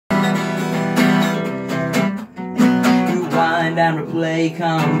Rewind and replay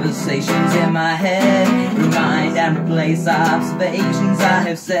conversations in my head. Remind and replace observations I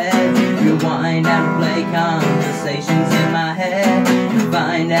have said. Rewind and replay conversations in my head.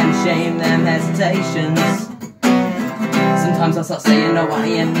 Find and shame them hesitations. Sometimes I start saying no, I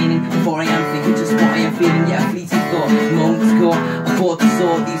am meaning before I am thinking just what I am feeling. Yeah, a fleeting thought, moments caught. I thought to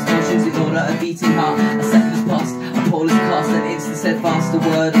sort these notions in order, a beating heart. A second has passed, a pole is cast, an instant said fast, a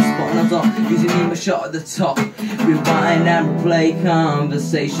word, a spot and a dot. Using me my shot at the top. Rewind and replay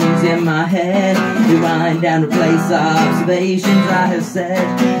conversations in my head. Rewind and replace observations I have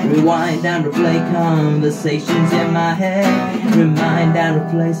said. Rewind and replay conversations in my head. Remind and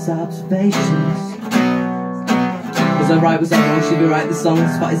replace observations. Was I right, was I wrong, should we write the song?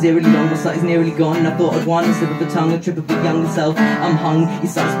 This fight is eerily long, my sight is nearly gone. I thought I'd won, a slip of a tongue, a trip of a younger self. I'm hung,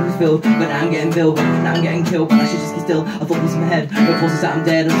 his sights been filled, but now I'm getting billed. Now I'm getting killed, but I should just get still. I thought it was in my head, but forces out I'm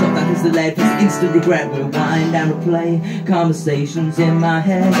dead. I'm shot down into the lead, plus instant regret. Rewind and replay conversations in my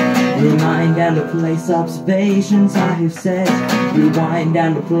head. Remind and replace observations I have said. Rewind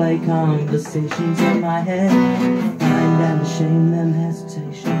and replay conversations in my head. Find and shame them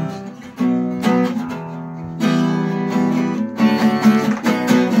hesitations.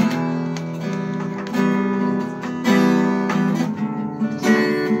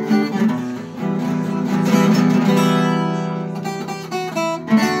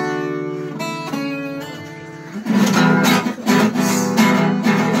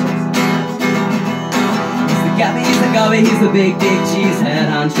 He's the big cheese head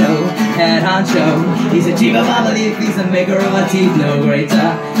honcho. He's a chief of I believe, he's a maker of a teeth, no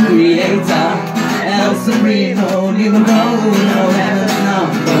greater creator. El Supremo, numero uno, heaven's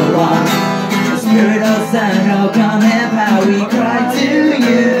number one. The spirit of Sandro, come and power, we cry to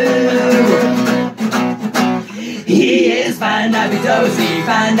you. He is Fandabidozzie,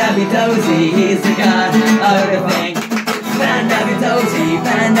 he's the god of everything.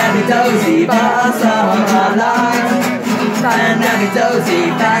 Fandabidozzie, boss of our lives.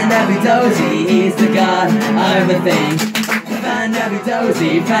 Fandabidozzie, he's the god of everything.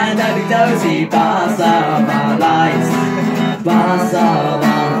 Fandabidozzie, boss of our lives. Boss of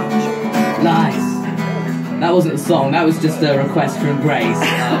our lives. That wasn't a song, that was just a request from Grace,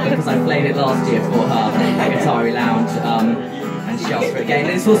 because I played it last year for her at Guitari Lounge, and she asked for it again.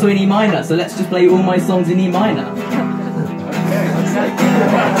 And it's also in E minor, so let's just play all my songs in E minor.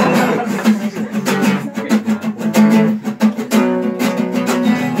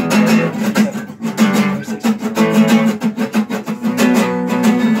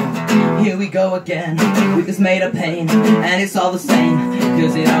 Here we go again with this made up pain, and it's all the same,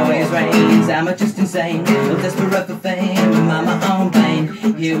 cause it always rains. Am I just insane, or desperate for fame? Am I my own pain?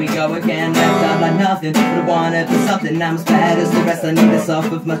 Here we go again, left out like nothing, but I wanted for something. I'm as bad as the rest, I need this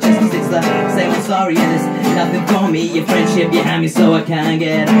off of my chest, cause it's the same old sorry, and it's nothing for me. Your friendship, you hand me so I can't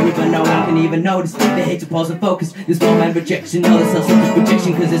get angry, but no one can even notice. They hate to pause and focus, this moment rejection, all this self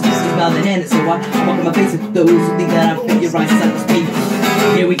rejection, cause there's just nothing in it. So I walk in my face at those who think that I'm figure right, so to speak.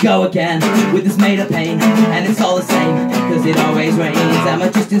 Here we go again with this made up pain, and it's all the same, cause it always rains. Am I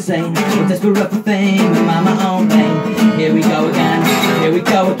just insane, or desperate for fame? Am I my own pain? Here we go again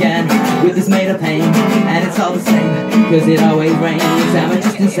with this made up pain, and it's all the same, cause it always rains. Am I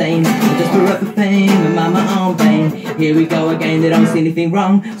just insane, or desperate for fame? Am I my own pain? Here we go again, they don't see anything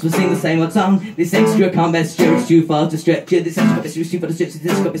wrong, so we sing the same old song. This extra combat stir, it's too far to stretch it. This extra combat stir is too far to stretch it.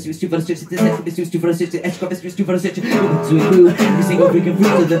 This extra combat stir is too far to stretch it. This extra combat stir is too far to stretch it. Extra combat stir is too far to stretch it. To include every single freaking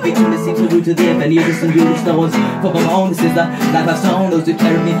fruit of the victim, it seems the root of the if any of this and do this, no one's for my own. This is the life I've sown, those who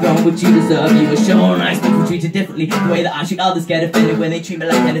carry me throne, what you deserve, you were shown. I expect to be treated differently, the way that I treat others, get offended when they treat me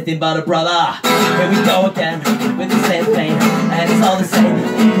like anything but a brother. Here we go again with the same pain, and it's all the same,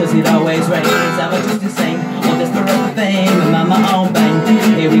 cause it always rains. Am I just insane, or desperate for fame? Am I my own pain?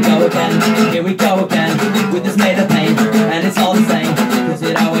 Here we go again with this made up pain, and it's all the same, cause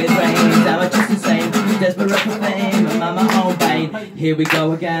it always rains. Am I just insane, desperate for fame? Am I my own pain? Here we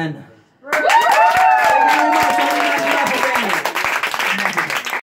go again.